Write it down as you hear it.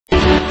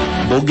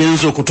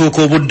bw'ogenza okutuuka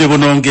obudde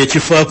buno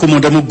ng'ekifaako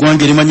munda mu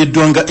ggwanga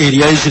erimanyiddwa nga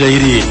erya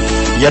Isirayiri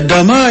yadde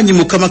amaanyi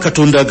Mukama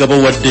Katonda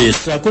agabawadde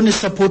saako ne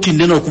sapooti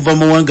nnene okuva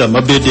mu mawanga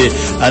amabede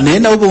naye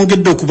nabo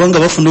bongedde okuba nga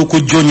bafuna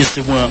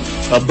okujjoonyesebwa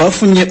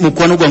bafunye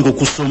mukwano gwange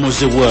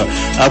okusoomozebwa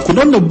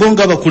kuno nno bo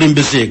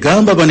ng'abakulembeze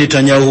gamba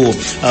Netanyahu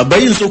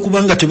bayinza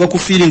okuba nga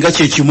tebakufiiringa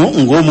kyekimu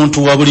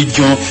ng'omuntu wa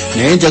bulijjo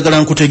naye njagala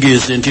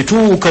nkutegeeze nti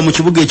tuuka mu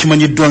kibuga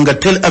ekimanyiddwa nga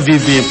Tel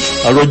Aviv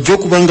lwojja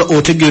okuba nga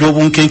otegeera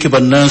obunkenke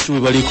bannansi we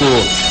baliko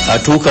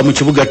atuuka mu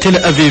kibuga Tel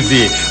Aviv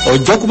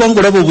ojja kuba nga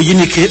olaba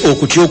obuyinike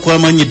okutya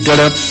okw'amaanyi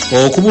ddala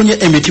okubunya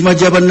emitima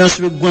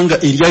gy'abannansi b'eggwanga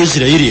erya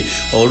Isirayiri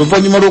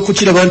oluvannyuma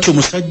lw'okukiraba nti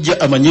omusajja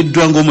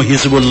amanyiddwa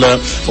ng'omuhizibullah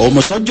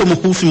omusajja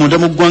omukuufi munda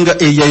mu ggwanga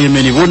erya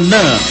Yemen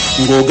bonna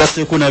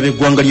ng'ogaseeko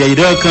n'ab'eggwanga lya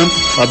Iraq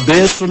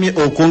beesomye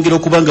okwongera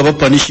okuba nga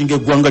bapanishinga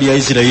eggwanga lya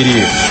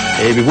Isirayiri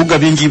ebibuga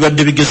bingi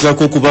bibadde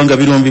bigezaako okuba nga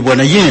birumbibwa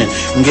naye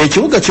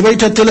ng'ekibuga kye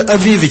bayita Tel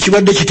Aviv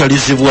kibadde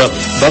kitalizibwa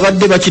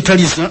babadde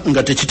bakitaliza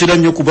nga tekitera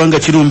nnyo okuba nga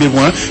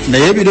kirumbibwa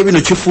naye ebiro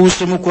bino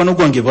kifuuse mukwano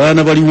gwange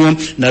baana baliwo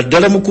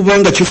naddala mu kuba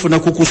nga kifuna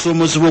ku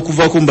kusoomozebwa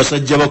okuvaako mu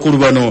basajja bakulu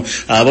bano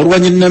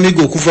abalwanyi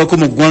nnamigo okuvaako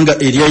mu ggwanga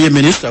erya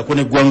Yemen saako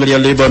n'eggwanga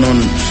lya Lebanon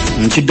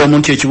nkiddamu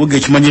nti ekibuga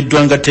ekimanyiddwa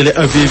nga Tel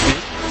Aviv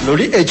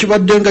loli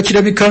ekibadde nga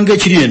kirabika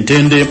ng'ekiri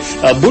entende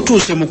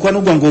butuuse mukwano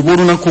gwange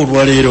obw'olunaku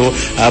olwaleero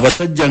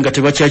abasajja nga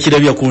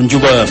tebakyakirabya ku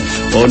njuba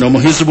ono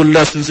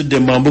muhizibullah asinzidde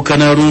mambuka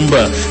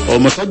n'alumba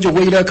omusajja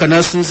ow'Iraka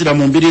n'asinzira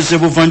mu mbiriizi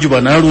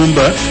ebuvanjuba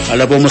n'alumba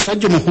alaba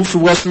omusajja omuhuufi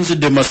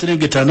bw'asinzidde mu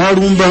maserengeta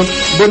n'alumba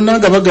bonna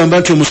nga bagamba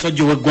nti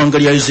omusajja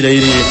ow'eggwanga lya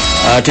Isirayiri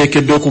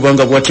ateekeddwa okuba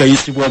nga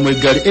bw'atyayisibwamu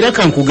eggaali era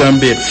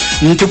kankugambe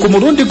nti ku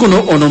mulundi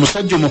guno ono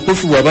omusajja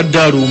omuhuufi bw'abadde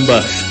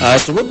alumba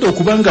asobodde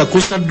okuba nga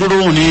akusa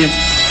drone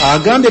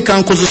agambye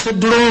kankozese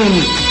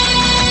drone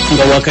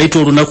nga wakayita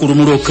olunaku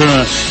lumu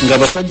lwokka nga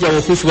basajja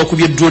abafuufu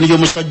bakubye drone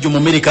y'omusajja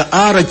Omumerika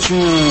RQ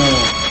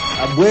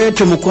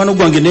bwete mukwano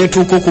gwange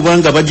neetuuka okuba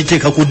nga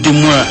bagiteeka ku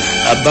ddimwa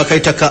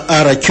bakayita ka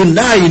RQ9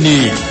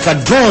 ka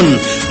drone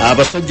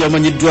abasajja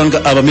amanyiddwa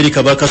nga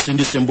Abamerika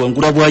bakasindise mu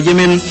bwangula bwa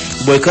Yemen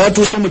bwe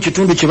katuuse mu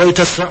kitundu kye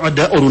bayita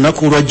Saada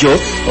olunaku lwajjo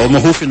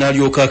omuhuufi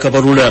n'alyoka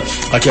akabalula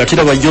kati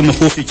atiraba ye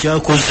omuhuufi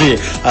kyakoze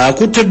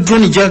akutte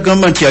drone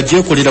gy'agamba nti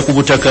agyekolera ku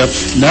butaka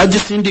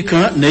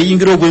n'agisindika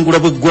n'eyingira obwengula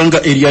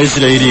bw'eggwanga erya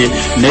Isirayiri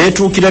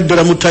neetuukira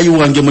ddala mu tayi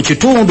wange mu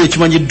kitundu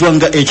ekimanyiddwa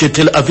nga ekye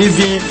Tel Aviv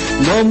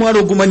n'omwalo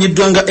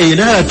ogumanyiddwa nga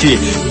Eiraati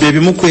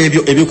bebimu ku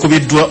ebyo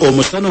ebikubiddwa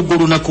omusana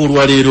ogw'olunaku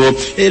olwaleero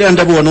era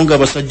ndaba wano nga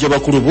abasajja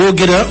bakulu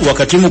boogera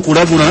wakati mu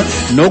kulabula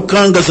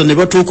n'okukangaza ne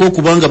batuuka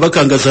okuba nga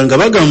bakangaza nga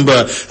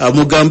bagamba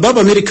mugamba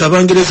Abamerika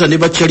Abangereza ne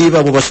bakyali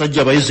baabo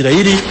basajja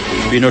Abaisirayiri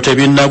bino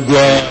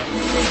tebinnagwa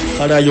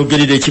kale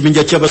ayogerera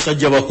ekibinja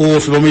ky'abasajja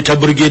bahuufi bamuyita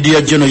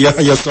Brigadier General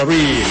Yahya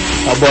Sari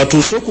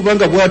bw'atuuse okuba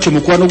nga bw'atyo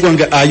mukwano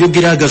gwange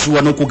ayogera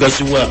agaziwa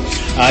n'okugaziwa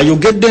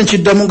ayogedde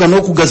nkiddamu nga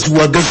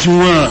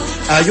n'okugaziwagaziwa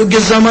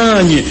ayogeza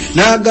amaanyi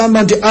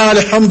n'agamba nti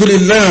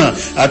alhamdulillah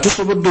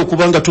tusobodde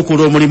okuba nga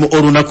tukola omulimu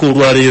olunaku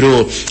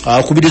olwaleero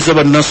akubiriza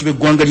bannansi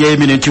b'eggwanga lya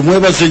Yemen nti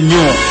mwebaze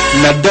nnyo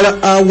naddala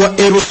our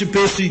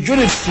aerospace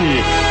units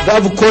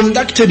have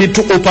conducted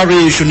two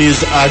operations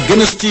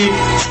against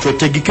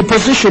strategic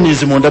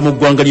positions munda mu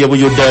ggwanga lya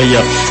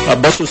Buyudaaya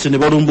basoose ne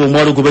balumba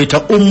omwalo gwe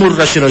bayita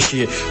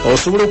Rashirashi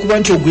osobola okuba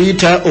nti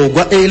oguyita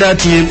ogwa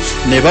Eilati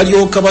ne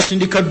balyoka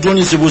basindika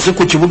drone zibuze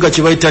ku kibuga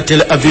kye bayita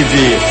Tel Aviv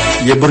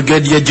ye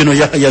Brigadier General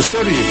Yahya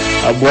Sari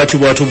bw'ati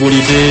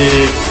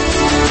bw'atubulidde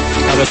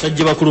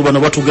abasajja bakulu bano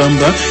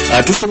batugamba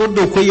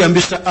tusobodde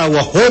okweyambisa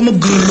our home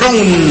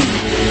ground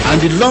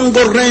and long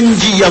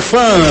range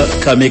yafa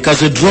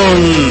kamikaze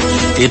drone.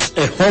 It's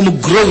a home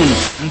ground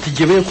nti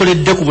gye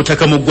beekoledde ku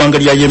butaka mu ggwanga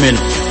lya Yemen.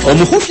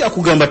 Omuhuufi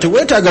akugamba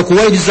teweetaaga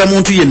kuwayiriza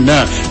muntu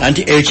yenna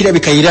anti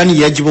ekirabika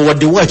Irani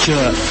yagibawadde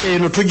wacha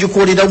eno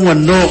tugikolera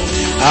wano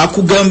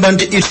akugamba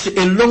nti it's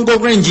a long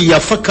range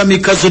yafa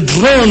kamikaze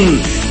drone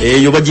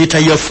eyo bagiyita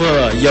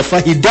yafa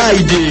he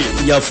died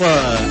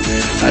yafa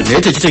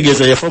naye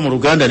tekitegeeza yafa mu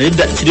Luganda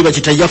nedda kiriba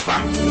kita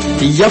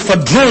yafa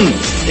drone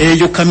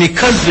eyo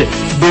kamikaze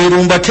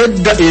berumba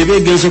tedda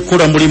ebeegeze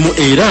kukola mulimu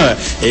era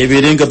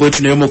ebeerenga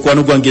bwetu naye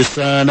mukwano gwange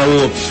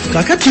esaanawo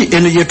kakati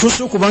eno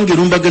yetuuse okubanga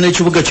erumbagana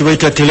ekibuga kye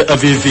bayita Tel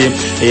Aviv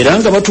era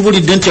nga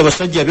batubulidde nti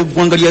abasajja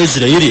ab'eggwanga lya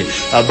Isirayiri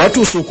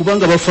batuuse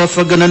okubanga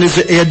bafaafagana ne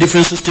ze air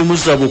defense system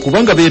zaabwe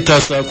okubanga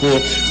beetaasaako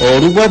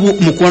olubabu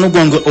mukwano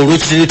gwange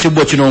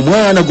olw'ekiteretebwa kino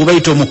omwana gwe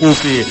bayita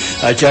omuhuufi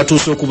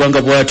akyatuuse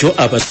okubanga bw'atyo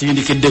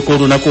abasindikiddeko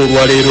olunaku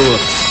olwaleero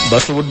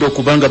basobodde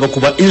okubanga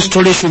bakuba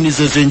installations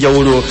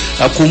ez'enjawulo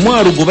ku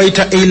mwalo gwe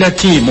bayita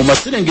Eilati mu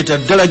maserengeta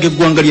ddala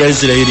g'eggwanga lya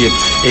Isirayiri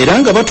era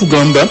nga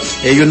batugamba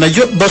eyo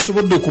nayo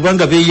basobodde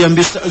okubanga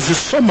beeyambisa zi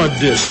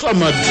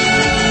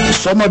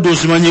Samad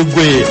ozimanyi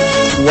gwe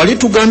wali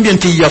tugambye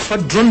nti yafa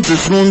drones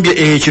ezirumbye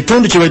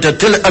ekitundu kye bayita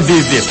Tel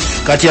Aviv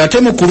kati ate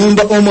mu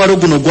kulumba omwalo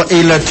guno gwa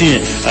Eilati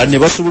ne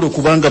basobola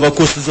okubanga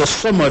bakoseza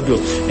Samad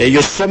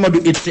eyo Samad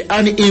it's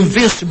an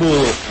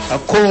invincible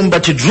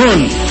combat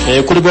drone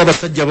kulibwa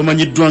abasajja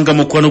abamanyiddwa nga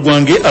mukwano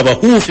gwange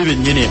abahuufi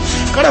bennyini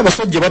kale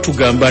abasajja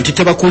batugamba nti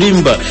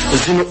tebakulimba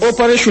zino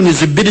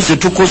operations bbiri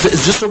zetukoze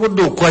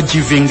zisobodde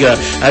okwachivinga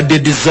the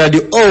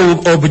desired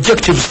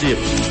objectives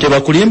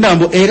tebakulimba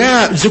mbu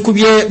era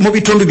zikubye mu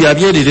bitundu bya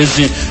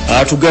byererezi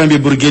atugambye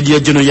Brigadier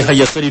General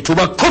Yahya Sari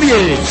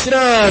tubakobye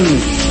Siran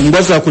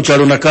mbaza ku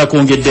kyalo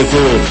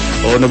nakakongeddeko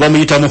ono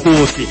bamuyita mu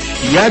Houthi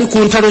yali ku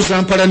ntalo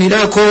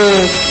zampalanirako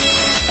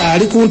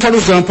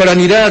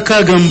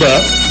agamba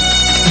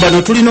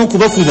bano tulina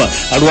okubakuba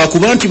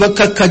alwakuba nti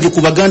bakkakkaje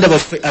ku baganda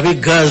baffe ab'e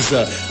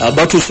Gaza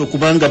abatuuse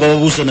okubanga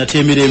bababuuza nate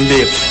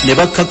emirembe ne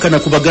bakkakkana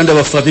ku baganda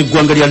baffe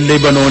ab'eggwanga lya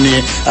Lebanon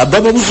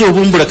bababuuza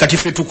obumbula kati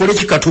ffe tukole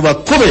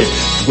kikatubakobe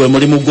gwe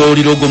mulimu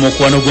gw'owulira ogwo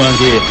mukwano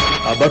gwange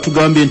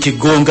abatugambye nti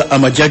gonga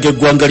amajja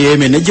g'eggwanga lya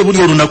Yemen gye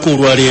buli olunaku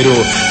olwaleero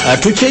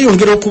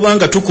tukyeyongera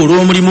okubanga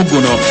tukola omulimu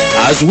guno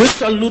as we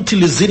salute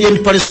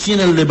resilient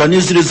Palestinian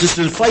Lebanese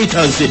resistance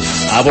fighters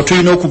abo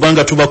tulina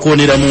okubanga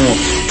tubakooneramu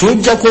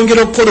tujja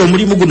kwongera okukola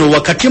omulimu guno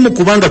wakati mu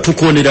kubanga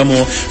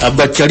tukooneramu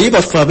abakyali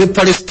baffe ab'e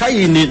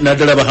Palestine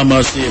naddala ba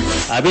Hamas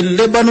ab'e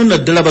Lebanon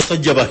naddala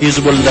basajja ba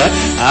Hezbollah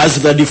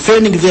as they are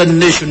defending their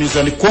nations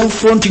and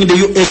confronting the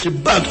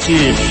US-backed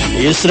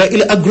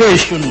Israel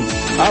aggression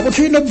abo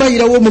tulina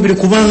bayirawo omubiri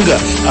kubanga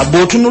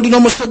bw'otunuulira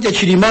omusajja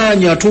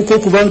Kirimaanya atuuka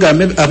okubanga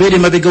abeera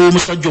emabega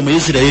w'omusajja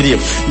Omuyisirayiri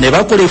ne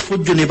bakola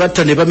effujjo ne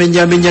batta ne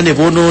bamenyaamenya ne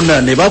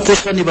boonoona ne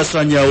bakosa ne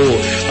basanyawo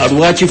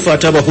lwaki ffe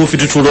ate Abahuufi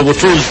tutuula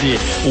obutuuzi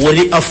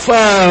wali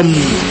affirm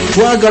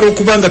twagala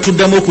okubanga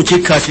tuddamu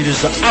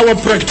okukikkaatiriza our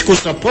practical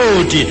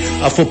support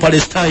for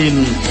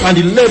Palestine and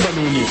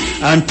Lebanon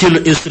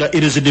until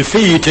Israel is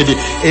defeated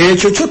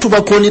ekyo kyo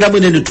tubakooneramu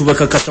ne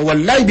tubakakasa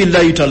wallahi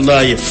billahi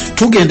tallahi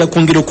tugenda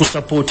kwongera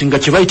okusapootinga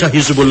kye bayita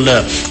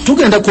Hezbollah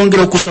tugenda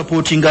kwongera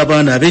okusapootinga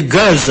abaana ab'e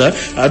Gaza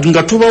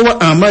nga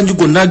tubawa amaanyi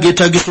gonna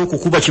ageetaagisa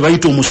okukuba kye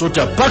bayita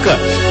omusota paka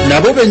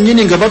nabo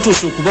bennyini nga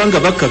batuuse okubanga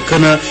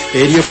bakkakkana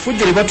eryo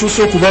effujjo lye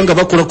batuuse okubanga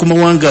bakola ku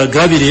mawanga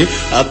agabire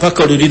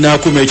paka lwe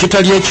linaakuma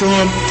ekitali ekyo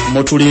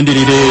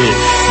mutulindirire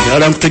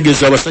njala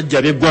nkutegeeza abasajja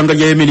ab'eggwanga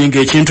lya Yemen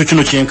ng'ekintu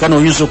kino kyenkana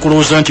oyinza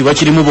okulowooza nti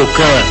bakirimu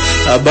bokka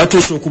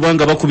batuuse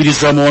okubanga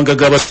bakubiriza amawanga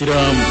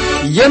g'abasiraamu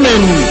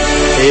Yemen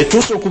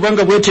etuuse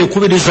okubanga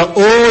bweteekubiriza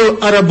all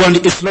Arab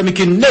and Islamic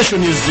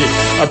nations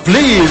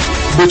please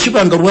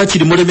bwekibanga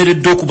lwakiri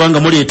mulemeredde okubanga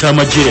muleeta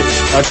amagye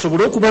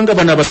tusobole okubanga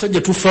bano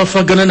abasajja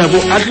tufaafagana nabo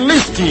at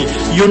least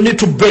you need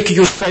to break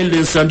your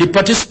silence and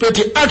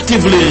participate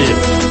actively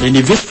in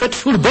this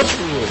fateful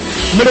battle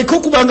muleke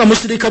okubanga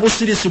musirika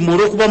busirisi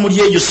olw'okuba muli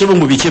eyo ssebo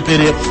mu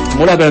bikyepere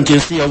mulaba nti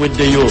ensi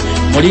yaweddeyo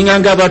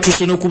mulinganga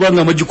abatuuse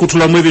n'okubanga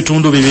mugikutulamu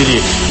ebitundu bibiri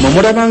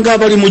mulabanga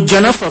abali mu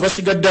Janafa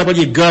abasigadde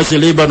abali e Gaza,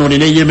 Lebanon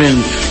ne Yemen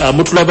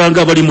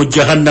mutulabanga abali mu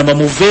Jahannama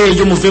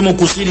muveeyo muve mu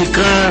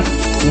kusirika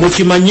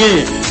mukimanye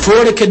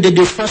twolekedde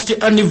the first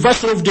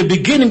anniversary of the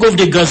beginning of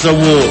the Gaza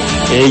war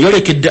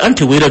yolekedde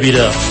anti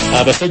weerabira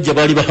abasajja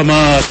baali ba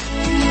Hamas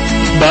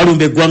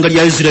balumba eggwanga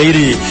lya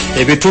Isirairi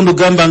ebitundu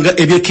gamba nga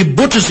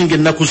eby'Kibuga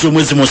ng'ennaku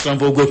z'omwezi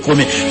 7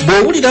 ogw'ekkumi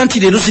bw'owulira nti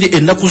leero ziri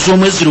ennaku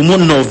z'omwezi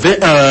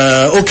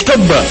 1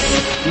 Oktoba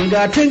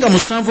ng'ate nga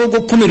 7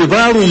 ogw'ekkumi lwe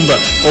baalumba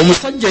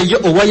omusajja ye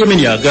owa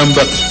Yemen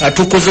agamba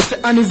tukozese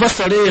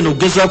anniversary eno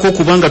okugezaako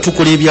okubanga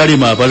tukola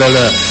ebyalema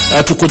abalala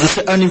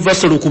tukozese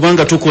anniversary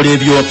okubanga tukola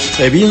ebyo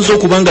ebiyinza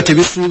okubanga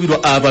tebisuubirwa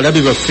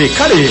abalabe baffe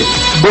kale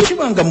bwe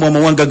kibanga mu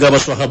amawanga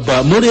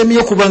g'abaswahaba mulemye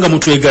okubanga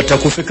mutwegatta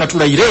kuffe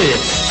katulayire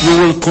we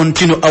will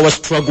continue our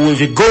struggle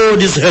with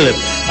God's help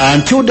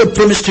until the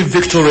promised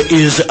victory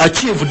is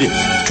achieved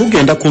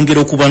tugenda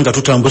kwongera okubanga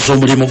tutambuza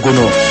omulimu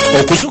guno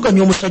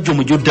okuzuganya omusajja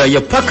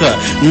omujuddaaya paka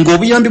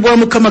ng'obuyambi bwa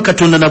Mukama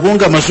Katonda nabwo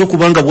nga amaze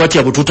okubanga bw'ati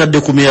abututadde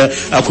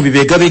ku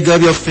bibegabega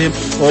byaffe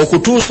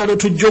okutuusa lwe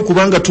tujja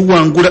okubanga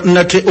tuwangula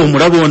nate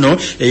omulabo ono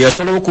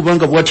eyasalawo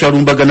okubanga bw'ati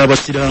alumbagana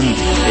abasiraamu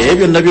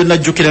byonna byonna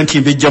jjukira nti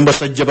mbijja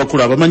mbasajja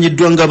bakulu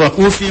abamanyiddwa nga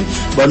Abahuufi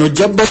bano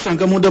ojja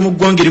basanga munda mu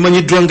ggwanga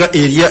erimanyiddwa nga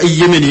erya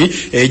Yemen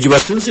gye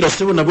basinzira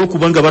ssebo nabo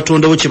okubanga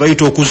batondawo kye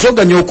bayita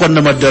okuzoganya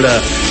okwannamaddala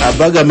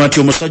bagamba nti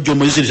omusajja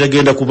omuyiziri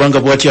tagenda kubanga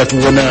bw'ati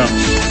atuwona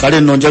kale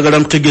nno njagala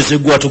nkutegeeze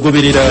gwe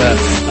atugoberera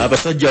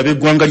abasajja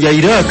ab'eggwanga lya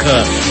Iraka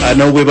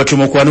nabo bwe batyo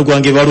mukwano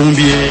gwange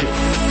balumbye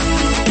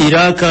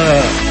Iraka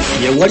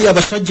yewali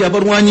abasajja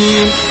abalwanyi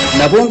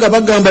nabo nga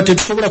bagamba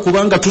tetusobola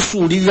kubanga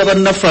tusuulirira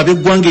bannaffe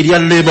ab'eggwanga erya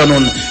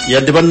Lebanon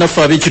yadde bannaffe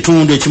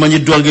ab'ekitundu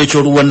ekimanyiddwa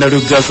ng'ekyoluwanna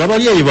lwe Gaza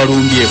bali eyo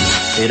balumbye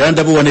era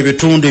ndabo wano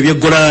ebitundu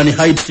eby'Golan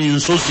Heights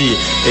nsozi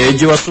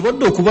gye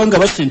basobodde okubanga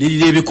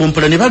basindirira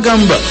ebikompala ne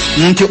bagamba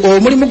nti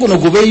omulimu guno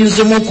gwe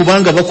beeyinzemu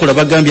okubanga bakola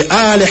bagambye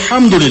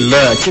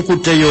alhamdulillah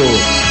kikutteyo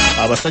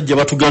abasajja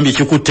batugambye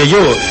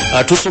kikutteyo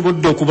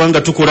tusobodde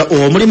okubanga tukola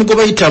omulimu gwe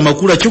bayita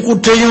amakula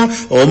kikutteyo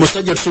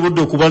omusajja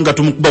tusobodde okubanga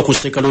tumukuba ku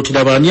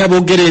ssekalootera baani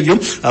aboogera ebyo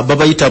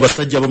babayita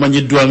abasajja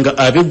abamanyiddwa nga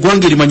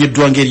ab'eggwanga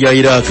erimanyiddwa nga erya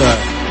Iraka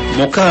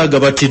 6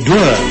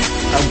 battiddwa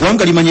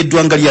ggwanga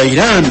limanyiddwa nga lya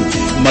Iran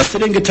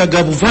maserengeta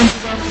ga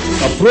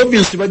buvanjuba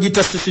province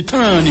bagita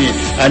Sistani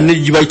ne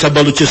gye bayita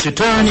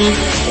Baluchistan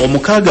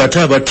 6 ate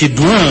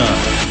abattiddwa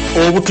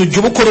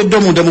obutujju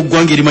bukoleddwa munda mu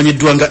ggwanga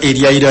erimanyiddwa nga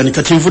erya Iran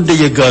kati nvudde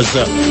ye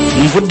Gaza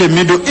nvudde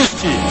Middle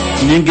East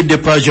nyingidde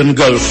Persian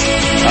Gulf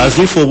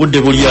azifa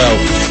obudde buli awo.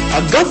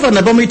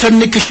 Gavana bamuyita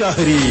Nick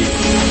Shahiri,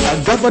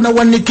 gavana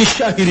wa Nick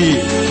Shahiri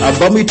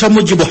bamuyita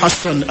Mujibu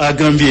Hassan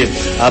agambye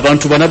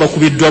abantu bana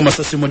bakubiddwa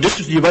amasasi mu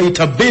district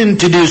bayita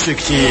Benti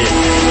district.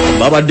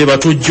 Babadde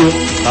batujjo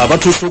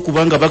abatuuse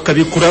okubanga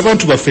bakabikula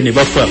abantu baffe ne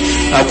bafa.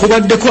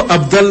 Akubaddeko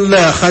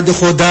Abdallah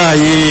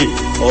Khadkhodaye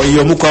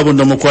oyo omukwabo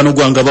n'omukwano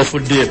gwanga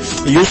bafudde.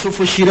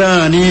 Yusufu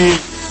Shirani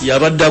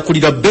yabadde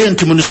akulira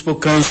Benti Municipal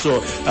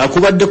Council.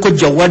 Akubaddeko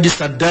Jawadi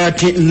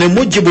Sadati ne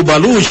Mujibu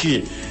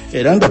Balushi.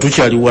 Era nga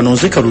tukyali wano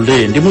nze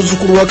Kalule ndi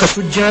muzzukulu wa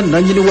Kasujja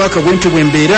nannyini wa Kabwente bw'embeera.